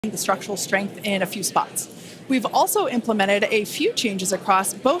the structural strength in a few spots. We've also implemented a few changes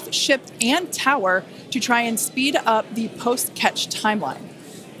across both ship and tower to try and speed up the post-catch timeline.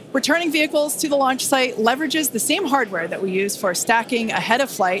 Returning vehicles to the launch site leverages the same hardware that we use for stacking ahead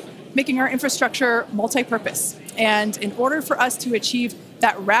of flight, making our infrastructure multi-purpose. And in order for us to achieve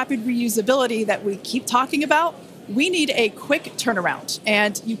that rapid reusability that we keep talking about, we need a quick turnaround.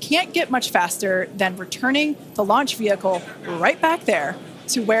 And you can't get much faster than returning the launch vehicle right back there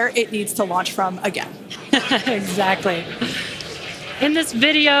to where it needs to launch from again. Exactly. In this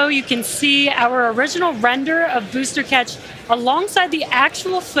video, you can see our original render of booster catch alongside the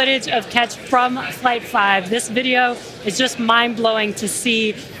actual footage of catch from Flight 5. This video is just mind-blowing to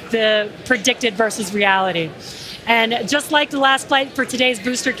see the predicted versus reality. And just like the last flight for today's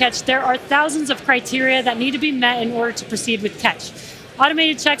booster catch, there are thousands of criteria that need to be met in order to proceed with catch.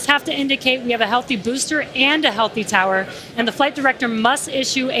 Automated checks have to indicate we have a healthy booster and a healthy tower, and the flight director must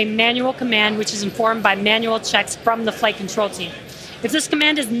issue a manual command which is informed by manual checks from the flight control team. If this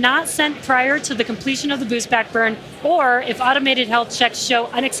command is not sent prior to the completion of the boost back burn, or if automated health checks show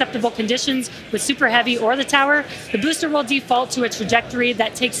unacceptable conditions with Super Heavy or the tower, the booster will default to a trajectory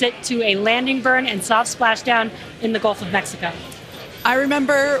that takes it to a landing burn and soft splashdown in the Gulf of Mexico. I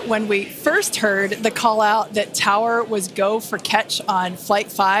remember when we first heard the call out that tower was go for catch on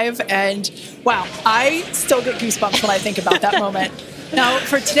Flight 5, and wow, I still get goosebumps when I think about that moment. Now,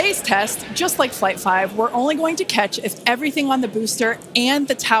 for today's test, just like Flight 5, we're only going to catch if everything on the booster and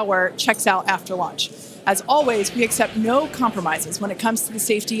the tower checks out after launch. As always, we accept no compromises when it comes to the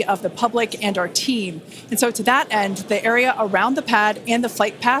safety of the public and our team. And so to that end, the area around the pad and the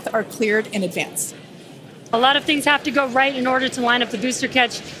flight path are cleared in advance. A lot of things have to go right in order to line up the booster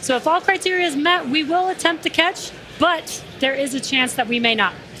catch. So if all criteria is met, we will attempt to catch, but there is a chance that we may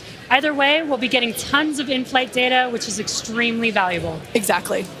not. Either way, we'll be getting tons of in-flight data, which is extremely valuable.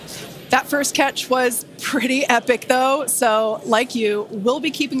 Exactly. That first catch was pretty epic, though. So like you, we'll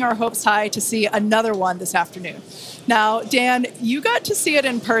be keeping our hopes high to see another one this afternoon. Now, Dan, you got to see it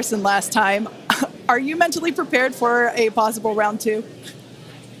in person last time. Are you mentally prepared for a possible round two?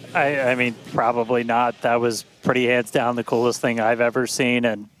 I mean, probably not. That was pretty hands down the coolest thing I've ever seen.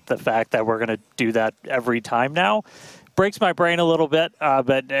 And the fact that we're going to do that every time now breaks my brain a little bit,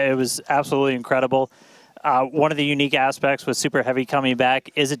 but it was absolutely incredible. One of the unique aspects with Super Heavy coming back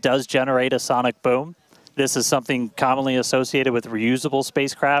is it does generate a sonic boom. This is something commonly associated with reusable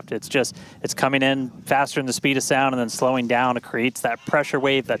spacecraft. It's coming in faster than the speed of sound and then slowing down. It creates that pressure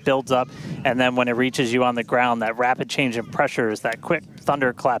wave that builds up, and then when it reaches you on the ground, that rapid change in pressure is that quick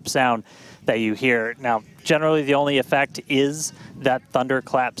thunderclap sound that you hear. Now, generally, the only effect is that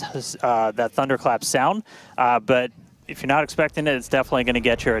thunderclap sound, but if you're not expecting it, it's definitely going to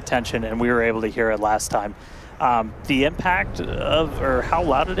get your attention, and we were able to hear it last time. The impact of, or how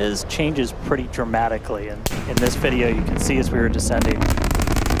loud it is, changes pretty dramatically. And in this video, you can see as we were descending,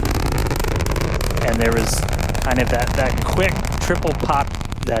 and there was kind of that quick triple pop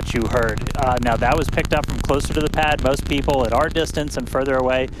that you heard. Now, that was picked up from closer to the pad. Most people at our distance and further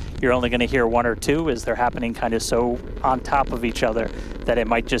away, you're only going to hear one or two as they're happening kind of so on top of each other that it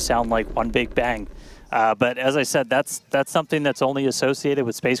might just sound like one big bang. But as I said, that's something that's only associated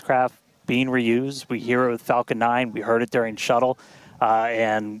with spacecraft being reused. We hear it with Falcon 9. We heard it during Shuttle,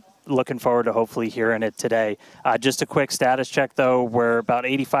 and looking forward to hopefully hearing it today. Just a quick status check, though. We're about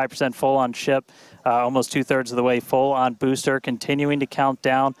 85% full on ship, almost 2/3 of the way full on booster, continuing to count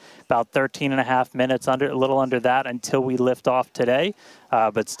down about 13.5 minutes, a little under that, until we lift off today.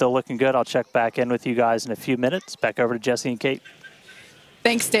 But still looking good. I'll check back in with you guys in a few minutes. Back over to Jesse and Kate.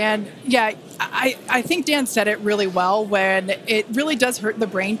 Thanks, Dan. Yeah, I think Dan said it really well when it really does hurt the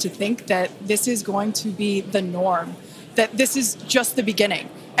brain to think that this is going to be the norm, that this is just the beginning.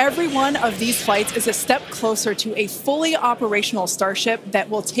 Every one of these flights is a step closer to a fully operational Starship that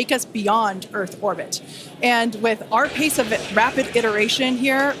will take us beyond Earth orbit. And with our pace of rapid iteration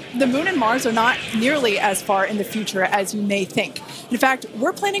here, the Moon and Mars are not nearly as far in the future as you may think. In fact,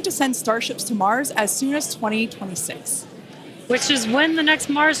 we're planning to send Starships to Mars as soon as 2026. Which is when the next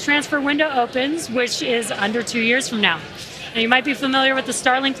Mars transfer window opens, which is under 2 years from now. Now, you might be familiar with the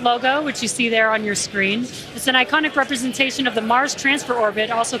Starlink logo, which you see there on your screen. It's an iconic representation of the Mars transfer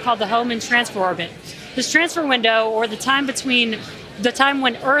orbit, also called the home and transfer orbit. This transfer window, or the time between the time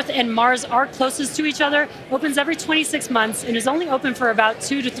when Earth and Mars are closest to each other, opens every 26 months and is only open for about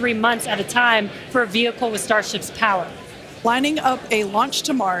 2 to 3 months at a time for a vehicle with Starship's power. Lining up a launch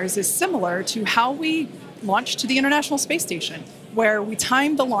to Mars is similar to how we launched to the International Space Station, where we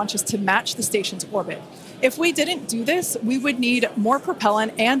timed the launches to match the station's orbit. If we didn't do this, we would need more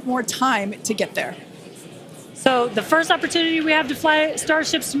propellant and more time to get there. So the first opportunity we have to fly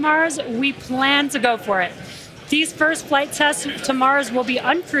Starships to Mars, we plan to go for it. These first flight tests to Mars will be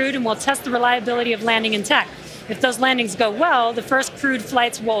uncrewed and will test the reliability of landing in tech. If those landings go well, the first crewed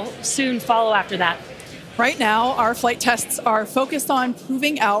flights will soon follow after that. Right now, our flight tests are focused on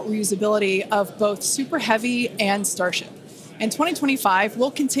proving out reusability of both Super Heavy and Starship. In 2025,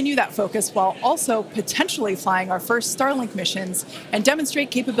 we'll continue that focus while also potentially flying our first Starlink missions and demonstrate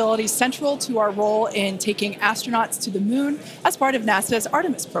capabilities central to our role in taking astronauts to the moon as part of NASA's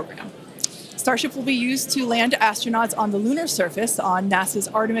Artemis program. Starship will be used to land astronauts on the lunar surface on NASA's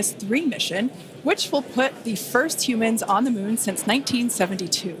Artemis 3 mission, which will put the first humans on the moon since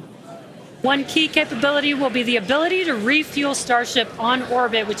 1972. One key capability will be the ability to refuel Starship on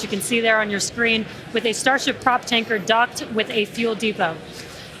orbit, which you can see there on your screen, with a Starship prop tanker docked with a fuel depot.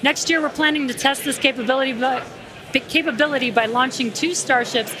 Next year, we're planning to test this capability by launching 2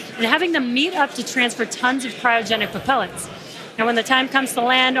 Starships and having them meet up to transfer tons of cryogenic propellants. Now, when the time comes to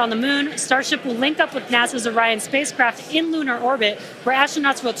land on the moon, Starship will link up with NASA's Orion spacecraft in lunar orbit, where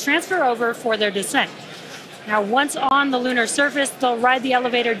astronauts will transfer over for their descent. Now, once on the lunar surface, they'll ride the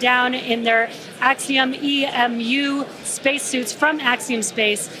elevator down in their Axiom EMU spacesuits from Axiom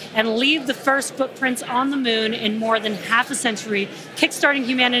Space and leave the first footprints on the moon in more than half a century, kickstarting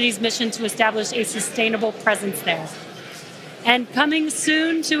humanity's mission to establish a sustainable presence there. And coming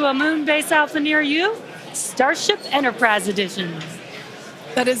soon to a moon base alpha near you, Starship Enterprise Edition.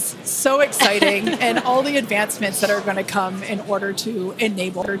 That is so exciting, and all the advancements that are going to come in order to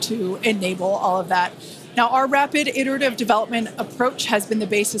enable all of that. Now, our rapid iterative development approach has been the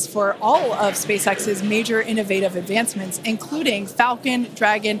basis for all of SpaceX's major innovative advancements, including Falcon,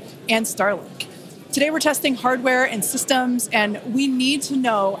 Dragon, and Starlink. Today, we're testing hardware and systems, and we need to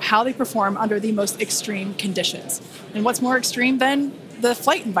know how they perform under the most extreme conditions. And what's more extreme than the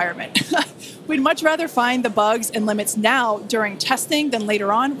flight environment? We'd much rather find the bugs and limits now during testing than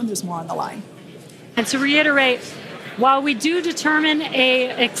later on when there's more on the line. And to reiterate, while we do determine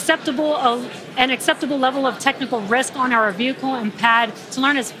an acceptable level of technical risk on our vehicle and pad to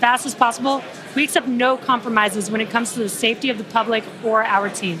learn as fast as possible, we accept no compromises when it comes to the safety of the public or our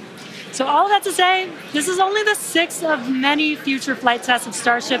team. So all of that to say, this is only the 6th of many future flight tests of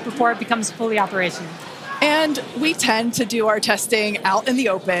Starship before it becomes fully operational. And we tend to do our testing out in the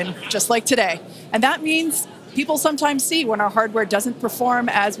open, just like today. And that means people sometimes see when our hardware doesn't perform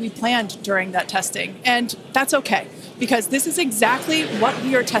as we planned during that testing. And that's okay, because this is exactly what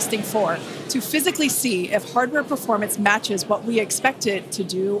we are testing for, to physically see if hardware performance matches what we expect it to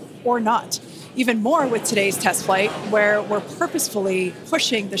do or not. Even more with today's test flight, where we're purposefully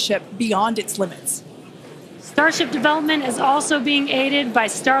pushing the ship beyond its limits. Starship development is also being aided by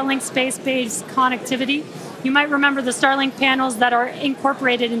Starlink space-based connectivity. You might remember the Starlink panels that are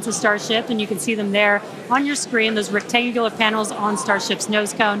incorporated into Starship, and you can see them there on your screen, those rectangular panels on Starship's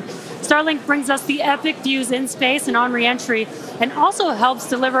nose cone. Starlink brings us the epic views in space and on re-entry, and also helps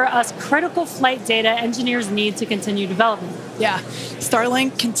deliver us critical flight data engineers need to continue development. Yeah,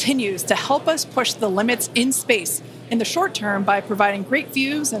 Starlink continues to help us push the limits in space in the short term by providing great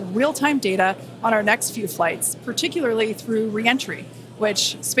views and real-time data on our next few flights, particularly through re-entry,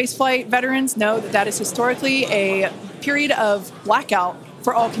 which spaceflight veterans know that is historically a period of blackout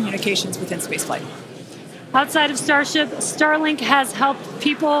for all communications within spaceflight. Outside of Starship, Starlink has helped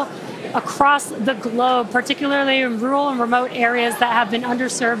people across the globe, particularly in rural and remote areas that have been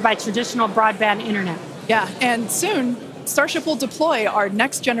underserved by traditional broadband internet. Yeah, and soon, Starship will deploy our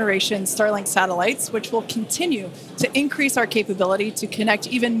next generation Starlink satellites, which will continue to increase our capability to connect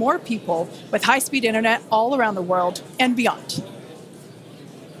even more people with high-speed internet all around the world and beyond.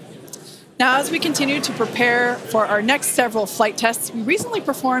 Now, as we continue to prepare for our next several flight tests, we recently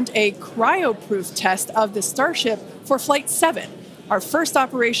performed a cryo-proof test of the Starship for Flight 7, our first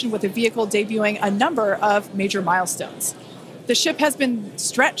operation with a vehicle debuting a number of major milestones. The ship has been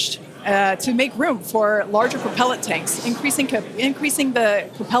stretched to make room for larger propellant tanks, increasing the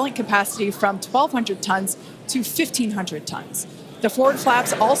propellant capacity from 1,200 tons to 1,500 tons. The forward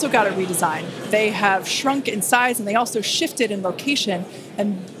flaps also got a redesign. They have shrunk in size and they also shifted in location,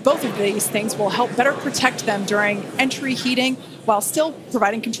 and both of these things will help better protect them during entry heating while still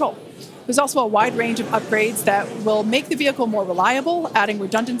providing control. There's also a wide range of upgrades that will make the vehicle more reliable, adding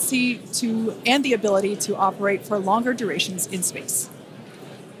redundancy to and the ability to operate for longer durations in space.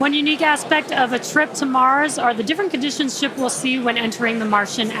 One unique aspect of a trip to Mars are the different conditions ship will see when entering the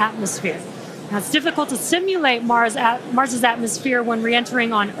Martian atmosphere. Now, it's difficult to simulate Mars's atmosphere when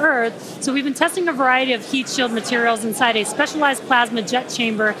re-entering on Earth, so we've been testing a variety of heat shield materials inside a specialized plasma jet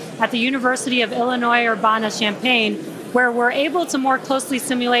chamber at the University of Illinois Urbana-Champaign, where we're able to more closely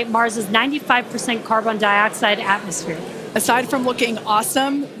simulate Mars's 95% carbon dioxide atmosphere. Aside from looking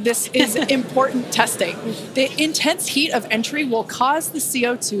awesome, this is important testing. The intense heat of entry will cause the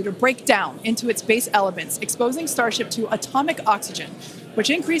CO2 to break down into its base elements, exposing Starship to atomic oxygen, which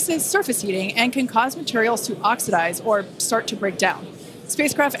increases surface heating and can cause materials to oxidize or start to break down.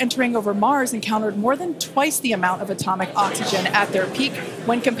 Spacecraft entering over Mars encountered more than twice the amount of atomic oxygen at their peak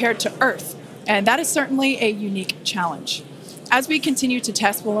when compared to Earth, and that is certainly a unique challenge. As we continue to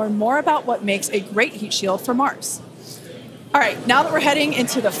test, we'll learn more about what makes a great heat shield for Mars. All right, now that we're heading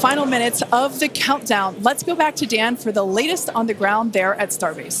into the final minutes of the countdown, let's go back to Dan for the latest on the ground there at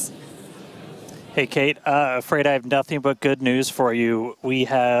Starbase. Hey, Kate, afraid I have nothing but good news for you. We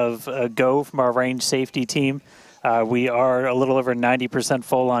have a go from our range safety team. We are a little over 90%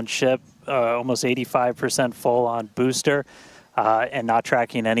 full on ship, almost 85% full on booster, and not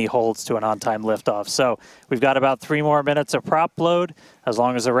tracking any holds to an on-time liftoff. So we've got about 3 more minutes of prop load. As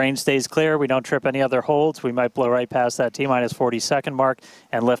long as the range stays clear, we don't trip any other holds, we might blow right past that T-minus 40-second mark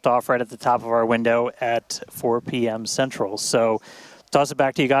and lift off right at the top of our window at 4 p.m. Central. So toss it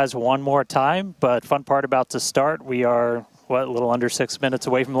back to you guys one more time, but fun part about to start, we are, a little under 6 minutes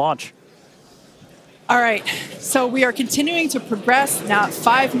away from launch. All right, so we are continuing to progress now at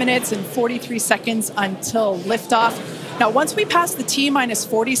 5 minutes and 43 seconds until liftoff. Now, once we pass the T-minus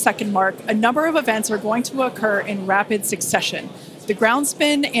 40-second mark, a number of events are going to occur in rapid succession. The ground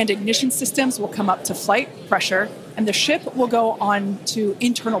spin and ignition systems will come up to flight pressure, and the ship will go on to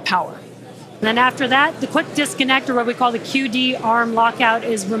internal power. And then after that, the quick disconnect, or what we call the QD arm lockout,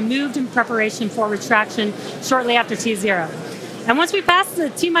 is removed in preparation for retraction shortly after T0. And once we pass the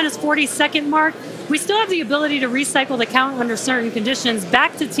T-minus 40-second mark, we still have the ability to recycle the count under certain conditions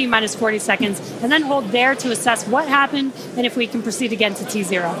back to T-minus 40 seconds and then hold there to assess what happened and if we can proceed again to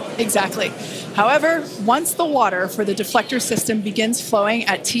T0. Exactly. However, once the water for the deflector system begins flowing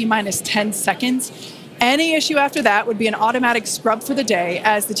at T-minus 10 seconds, any issue after that would be an automatic scrub for the day,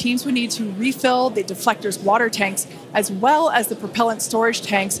 as the teams would need to refill the deflector's water tanks as well as the propellant storage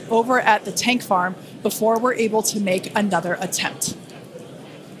tanks over at the tank farm before we're able to make another attempt.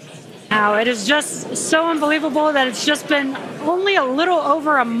 Now, it is just so unbelievable that it's just been only a little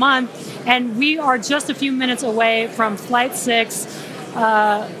over a month, and we are just a few minutes away from Flight 6.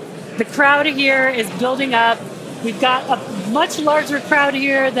 The crowd here is building up. We've got a much larger crowd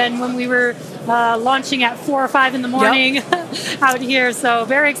here than when we were launching at 4 or 5 in the morning. Yep. Out here. So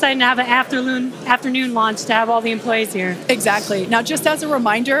very exciting to have an afternoon launch to have all the employees here. Exactly. Now, just as a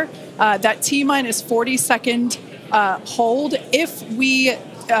reminder, that T-minus 40-second hold, if we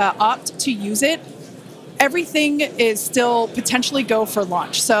opt to use it, everything is still potentially go for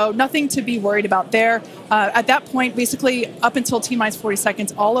launch. So nothing to be worried about there. At that point, basically up until T-minus 40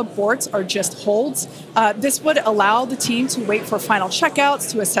 seconds, all aborts are just holds. This would allow the team to wait for final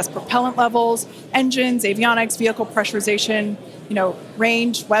checkouts to assess propellant levels, engines, avionics, vehicle pressurization,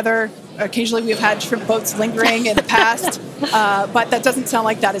 range, weather. Occasionally we've had shrimp boats lingering in the past, but that doesn't sound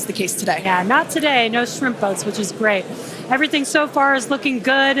like that is the case today. Yeah, not today. No shrimp boats, which is great. Everything so far is looking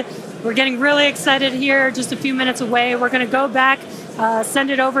good. We're getting really excited here, just a few minutes away. We're going to go back,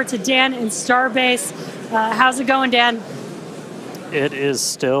 send it over to Dan in Starbase. How's it going, Dan? It is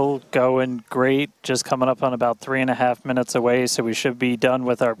still going great, just coming up on about 3.5 minutes away, so we should be done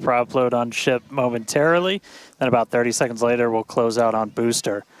with our prop load on ship momentarily. Then about 30 seconds later, we'll close out on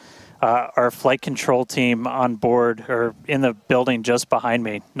booster. Our flight control team on board, or in the building just behind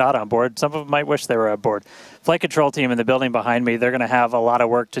me, not on board. Some of them might wish they were on board. Flight control team in the building behind me, they're going to have a lot of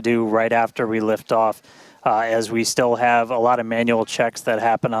work to do right after we lift off, as we still have a lot of manual checks that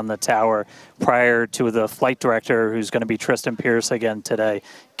happen on the tower prior to the flight director, who's going to be Tristan Pierce again today,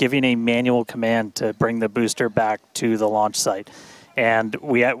 giving a manual command to bring the booster back to the launch site. And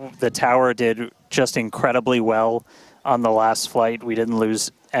the tower did just incredibly well on the last flight. We didn't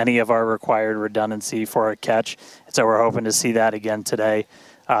lose any of our required redundancy for a catch, and so we're hoping to see that again today.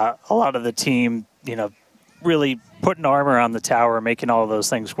 A lot of the team, really putting armor on the tower, making all of those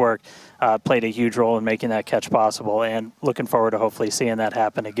things work, played a huge role in making that catch possible, and looking forward to hopefully seeing that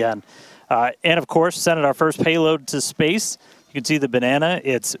happen again. And of course, sending our first payload to space. You can see the banana.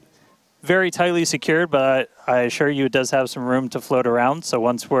 It's very tightly secured, but I assure you it does have some room to float around. So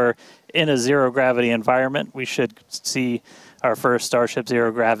once we're in a zero gravity environment, we should see our first Starship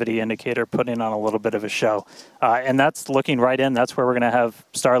zero gravity indicator putting on a little bit of a show. And that's looking right in. That's where we're going to have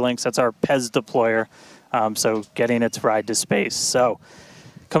Starlinks. That's our PEZ deployer. So getting its ride to space. So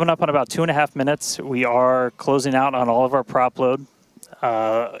coming up on about 2.5 minutes, we are closing out on all of our prop load.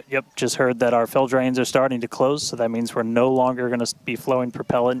 Just heard that our fill drains are starting to close, so that means we're no longer going to be flowing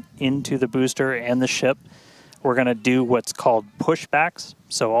propellant into the booster and the ship. we're going to do what's called pushbacks.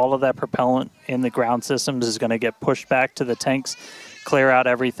 So all of that propellant in the ground systems is going to get pushed back to the tanks, clear out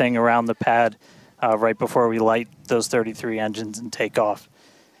everything around the pad right before we light those 33 engines and take off.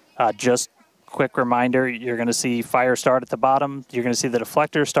 Just quick reminder, you're going to see fire start at the bottom. You're going to see the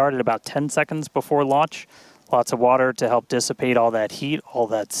deflector start at about 10 seconds before launch. Lots of water to help dissipate all that heat, all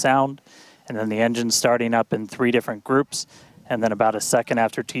that sound. And then the engine starting up in 3 different groups. And then about a second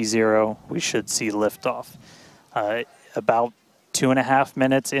after T0, we should see liftoff. About 2.5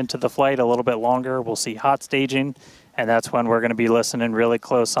 minutes into the flight, a little bit longer, we'll see hot staging. And that's when we're going to be listening really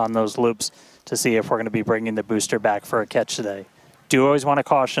close on those loops to see if we're going to be bringing the booster back for a catch today. Do always want to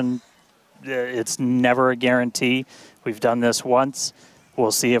caution, it's never a guarantee. We've done this once.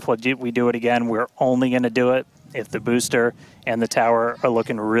 We'll see if we do it again. We're only going to do it if the booster and the tower are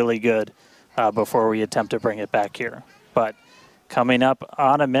looking really good before we attempt to bring it back here. But coming up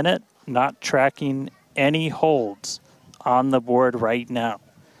on a minute, not tracking any holds on the board right now.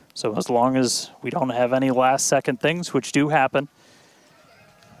 So as long as we don't have any last second things, which do happen.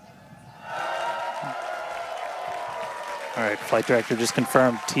 All right, flight director just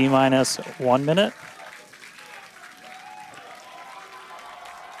confirmed T-minus 1 minute.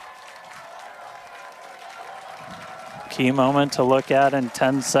 Key moment to look at in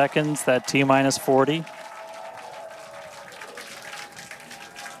 10 seconds, that T-minus 40.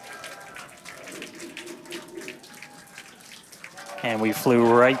 And we flew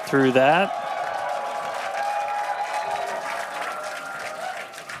right through that.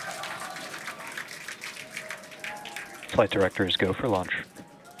 Flight directors go for launch.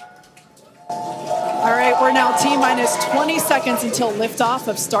 All right, we're now T-minus 20 seconds until liftoff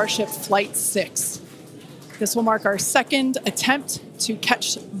of Starship Flight 6. This will mark our second attempt to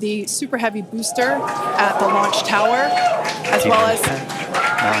catch the Super Heavy booster at the launch tower, as well as 10, 9,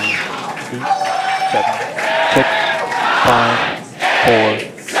 8, 7, 6, 5, 4,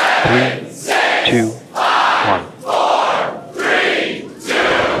 3, 2, 1.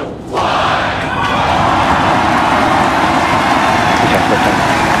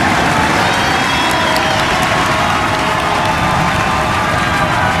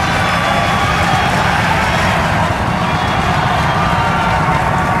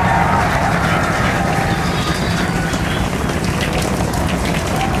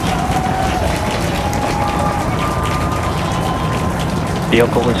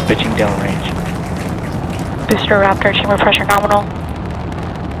 Vehicle is pitching downrange. Booster Raptor, chamber pressure nominal.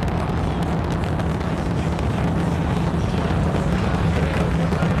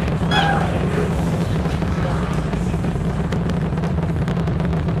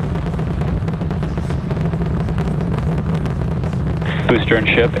 Booster and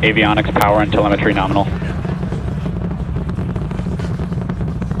ship, avionics, power, and telemetry nominal.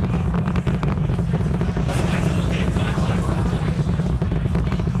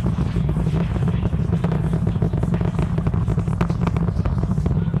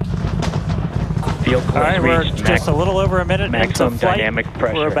 All right, we're just a little over a minute maximum into flight. Dynamic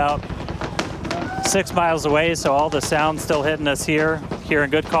pressure. We're about 6 miles away, so all the sound's still hitting us here. Hearing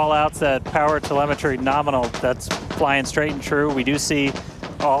good call-outs, that power telemetry nominal, that's flying straight and true. We do see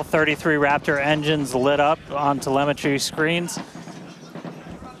all 33 Raptor engines lit up on telemetry screens.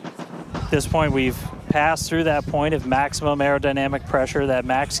 At this point, we've passed through that point of maximum aerodynamic pressure, that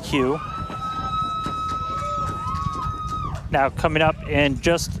max Q. Now, coming up in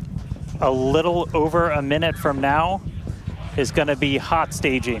just a little over a minute from now is going to be hot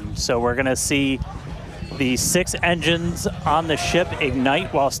staging. So we're going to see the 6 engines on the ship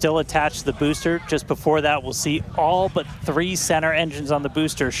ignite while still attached to the booster. Just before that, we'll see all but 3 center engines on the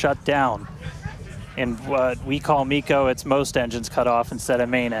booster shut down. In what we call MECO, it's most engines cut off instead of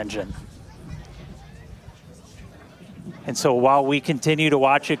main engine. And so while we continue to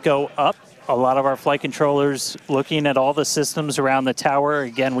watch it go up, a lot of our flight controllers looking at all the systems around the tower.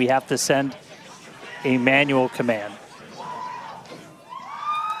 Again, we have to send a manual command.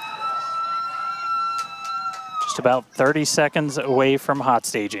 Just about 30 seconds away from hot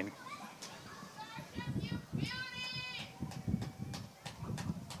staging.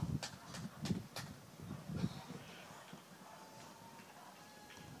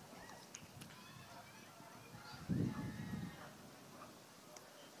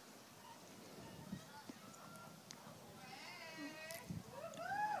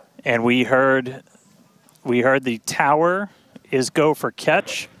 And we heard the tower is go for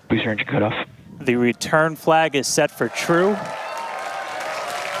catch. Booster engine cut off. The return flag is set for true.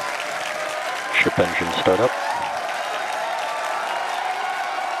 Ship engine start up.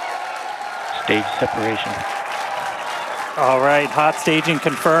 Stage separation. All right, hot staging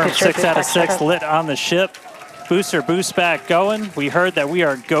confirmed. 6 out of 6 lit on the ship. booster boost back going. We heard that we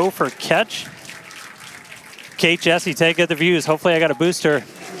are go for catch. Kate, Jesse, take the views. Hopefully I got a booster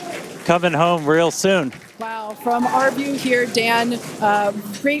coming home real soon. Wow, from our view here, Dan,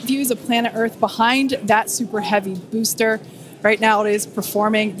 great views of planet Earth behind that super heavy booster. Right now it is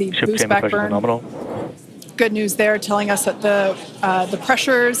performing the Ship boost back burn. Phenomenal. Good news there, telling us that the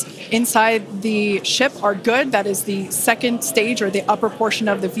pressures inside the ship are good. That is the second stage, or the upper portion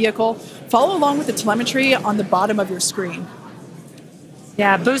of the vehicle. Follow along with the telemetry on the bottom of your screen.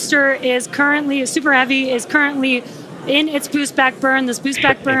 Yeah, booster is currently, super heavy is currently in its boost back burn. This boost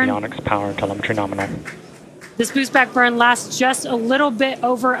back burn. Avionics power and telemetry nominal. This boost back burn lasts just a little bit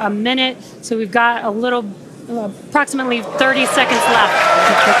over a minute, so we've got approximately 30 seconds left.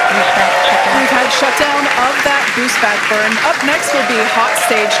 We've had shutdown of that boost back burn. Up next will be hot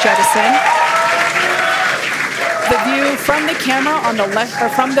stage jettison. The view from the camera on the left, or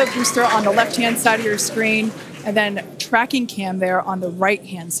from the booster on the left-hand side of your screen, and then tracking cam there on the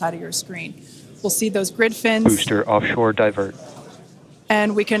right-hand side of your screen. We'll see those grid fins. Booster offshore divert.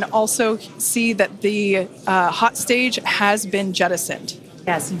 And we can also see that the hot stage has been jettisoned.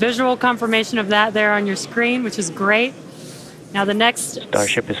 Yes, visual confirmation of that there on your screen, which is great. Now the next...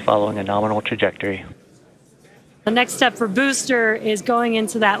 Starship is following a nominal trajectory. The next step for booster is going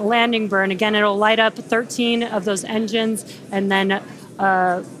into that landing burn. Again, it'll light up 13 of those engines and then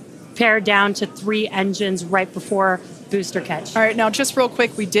pare down to 3 engines right before booster catch. All right, now just real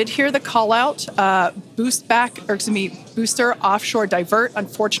quick, we did hear the call out, booster offshore divert.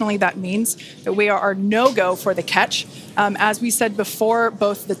 Unfortunately, that means that we are no-go for the catch. As we said before,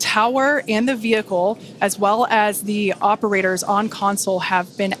 both the tower and the vehicle, as well as the operators on console,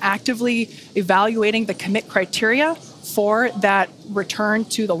 have been actively evaluating the commit criteria for that return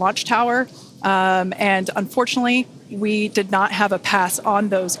to the launch tower. And unfortunately, we did not have a pass on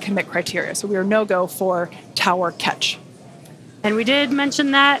those commit criteria. So we are no-go for tower catch. And we did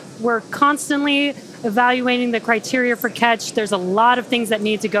mention that we're constantly evaluating the criteria for catch. There's a lot of things that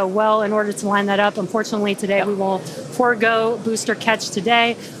need to go well in order to line that up. Unfortunately, today we will forego booster catch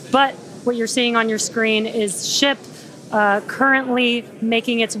today. But what you're seeing on your screen is ship currently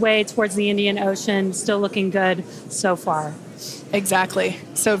making its way towards the Indian Ocean, still looking good so far. Exactly.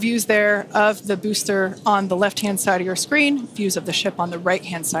 So views there of the booster on the left-hand side of your screen, views of the ship on the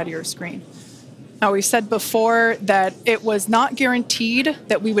right-hand side of your screen. Now, we said before that it was not guaranteed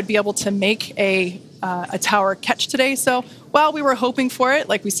that we would be able to make a tower catch today. So while we were hoping for it,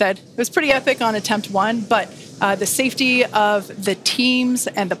 like we said, it was pretty epic on attempt 1, but the safety of the teams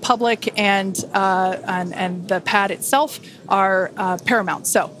and the public and the pad itself are paramount.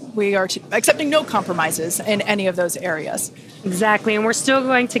 So we are accepting no compromises in any of those areas. Exactly, and we're still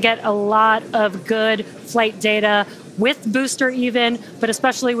going to get a lot of good flight data with booster even, but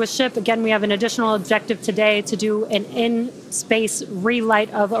especially with ship. Again, we have an additional objective today to do an in-space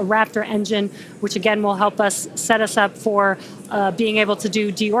relight of a Raptor engine, which again will help us set us up for being able to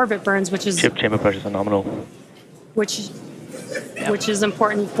do deorbit burns, which is Ship chamber pressure is nominal. Which is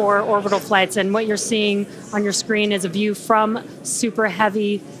important for orbital flights. And what you're seeing on your screen is a view from Super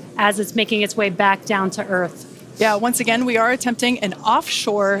Heavy as it's making its way back down to Earth. Yeah, once again, we are attempting an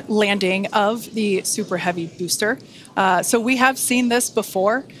offshore landing of the Super Heavy booster. So we have seen this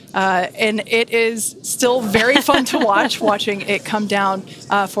before, and it is still very fun to watching it come down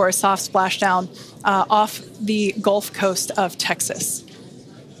for a soft splashdown off the Gulf Coast of Texas.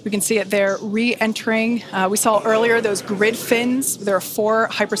 We can see it there re-entering. We saw earlier those grid fins. There are 4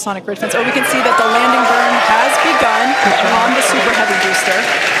 hypersonic grid fins. Or we can see that the landing burn has begun on the Super Heavy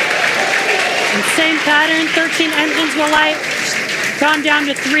booster. And same pattern, 13 engines will light, gone down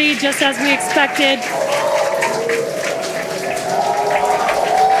to 3 just as we expected.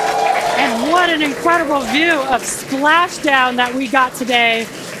 And what an incredible view of splashdown that we got today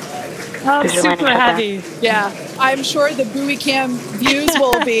of Super Heavy. Yeah, I'm sure the buoy cam views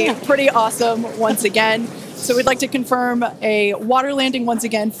will be pretty awesome once again. So we'd like to confirm a water landing once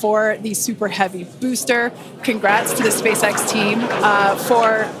again for the Super Heavy booster. Congrats to the SpaceX team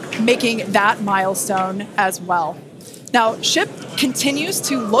for making that milestone as well. Now, ship continues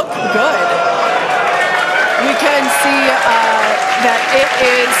to look good. We can see that it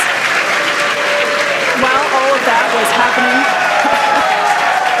is, while all of that was happening,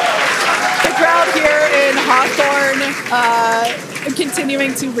 the crowd here in Hawthorne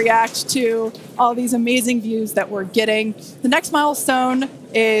continuing to react to all these amazing views that we're getting. The next milestone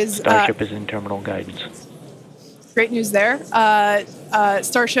is... Starship is in terminal guidance. Great news there.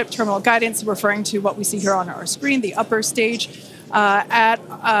 Starship terminal guidance, referring to what we see here on our screen, the upper stage, at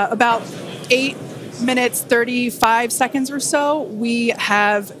about 8 minutes 35 seconds or so, we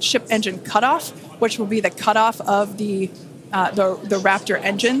have ship engine cutoff, which will be the cutoff of the Raptor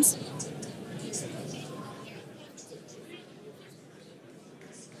engines.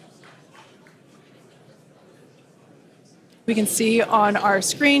 We can see on our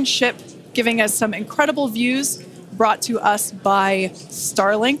screen ship giving us some incredible views brought to us by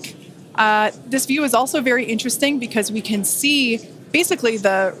Starlink. This view is also very interesting because we can see basically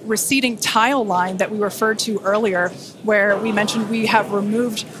the receding tile line that we referred to earlier, where we mentioned we have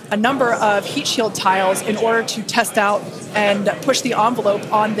removed a number of heat shield tiles in order to test out and push the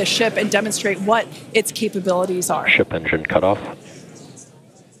envelope on the ship and demonstrate what its capabilities are. Ship engine cutoff.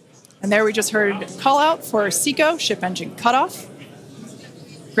 And there we just heard call out for SECO, ship engine cutoff.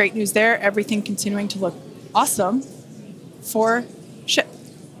 Great news there. Everything continuing to look awesome for ship.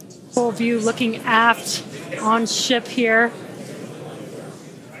 Full view looking aft on ship here.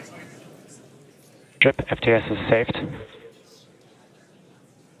 Ship FTS is saved.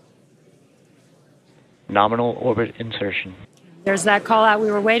 Nominal orbit insertion. There's that call out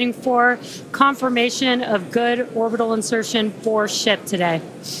we were waiting for. Confirmation of good orbital insertion for ship today.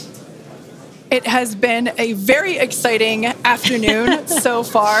 It has been a very exciting afternoon so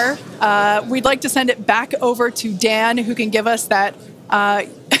far. We'd like to send it back over to Dan, who can give us that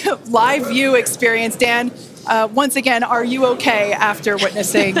live view experience. Dan, once again, are you okay after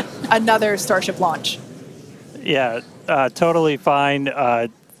witnessing another Starship launch? Yeah, totally fine.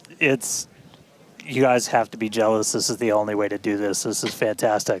 You guys have to be jealous. This is the only way to do this. This is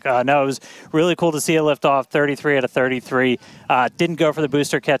fantastic. No, it was really cool to see it lift off 33 out of 33. Didn't go for the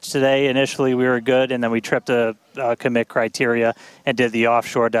booster catch today. Initially, we were good, and then we tripped a commit criteria and did the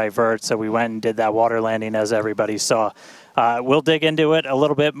offshore divert. So we went and did that water landing, as everybody saw. We'll dig into it a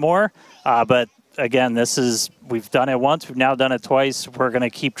little bit more, but again, we've done it once, we've now done it twice. We're going to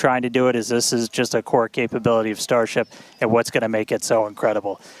keep trying to do it, as this is just a core capability of Starship and what's going to make it so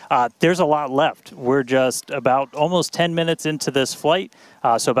incredible. There's a lot left. We're just about almost 10 minutes into this flight,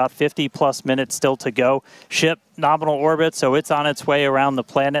 so about 50 plus minutes still to go. Ship nominal orbit, so it's on its way around the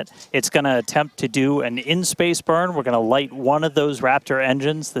planet. It's going to attempt to do an in-space burn. We're going to light one of those Raptor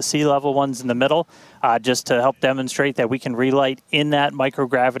engines, the sea level ones in the middle, just to help demonstrate that we can relight in that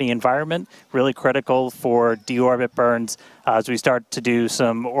microgravity environment. Really critical for deorbit burns as we start to do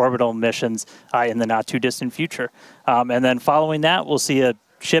some orbital missions in the not too distant future. And then following that, we'll see a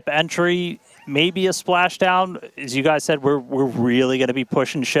ship entry, maybe a splashdown. As you guys said, we're really going to be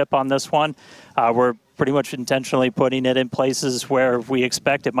pushing ship on this one. We're pretty much intentionally putting it in places where we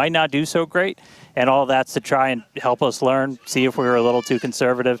expect it might not do so great, and all that's to try and help us learn, see if we were a little too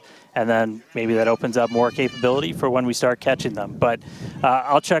conservative, and then maybe that opens up more capability for when we start catching them. But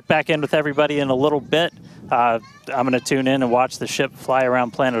I'll check back in with everybody in a little bit. I'm going to tune in and watch the ship fly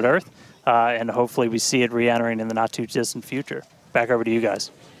around planet Earth, and hopefully we see it re-entering in the not too distant future. Back over to you guys.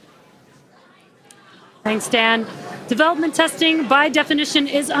 Thanks, Dan. Development testing, by definition,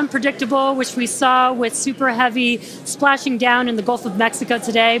 is unpredictable, which we saw with Super Heavy splashing down in the Gulf of Mexico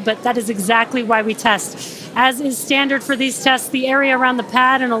today, but that is exactly why we test. As is standard for these tests, the area around the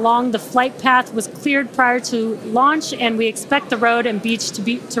pad and along the flight path was cleared prior to launch, and we expect the road and beach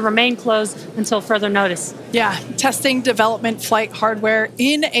to remain closed until further notice. Yeah, testing development flight hardware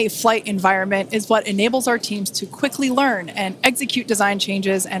in a flight environment is what enables our teams to quickly learn and execute design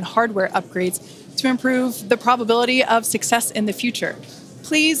changes and hardware upgrades to improve the probability of success in the future.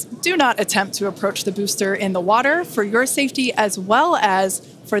 Please do not attempt to approach the booster in the water for your safety as well as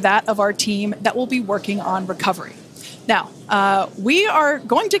for that of our team that will be working on recovery. Now, we are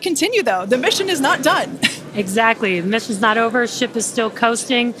going to continue though. The mission is not done. Exactly, the mission's not over, ship is still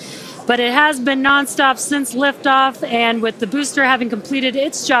coasting, but it has been nonstop since liftoff, and with the booster having completed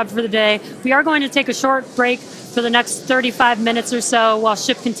its job for the day, we are going to take a short break for the next 35 minutes or so while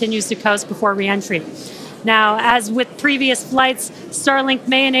ship continues to coast before re-entry. Now, as with previous flights, Starlink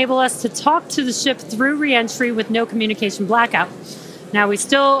may enable us to talk to the ship through re-entry with no communication blackout. Now,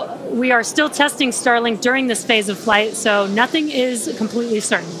 we are still testing Starlink during this phase of flight, so nothing is completely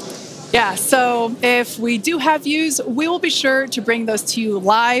certain. Yeah, so if we do have views, we will be sure to bring those to you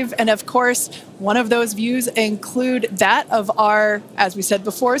live. And of course, one of those views include that of our, as we said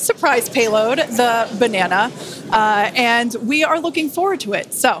before, surprise payload, the Banana. And we are looking forward to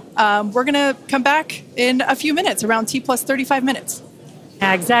it. So we're going to come back in a few minutes, around T plus 35 minutes.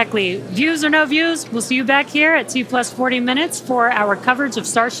 Exactly. Views or no views, we'll see you back here at T plus 40 minutes for our coverage of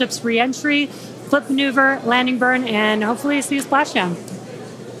Starship's re-entry, flip maneuver, landing burn, and hopefully see a splashdown.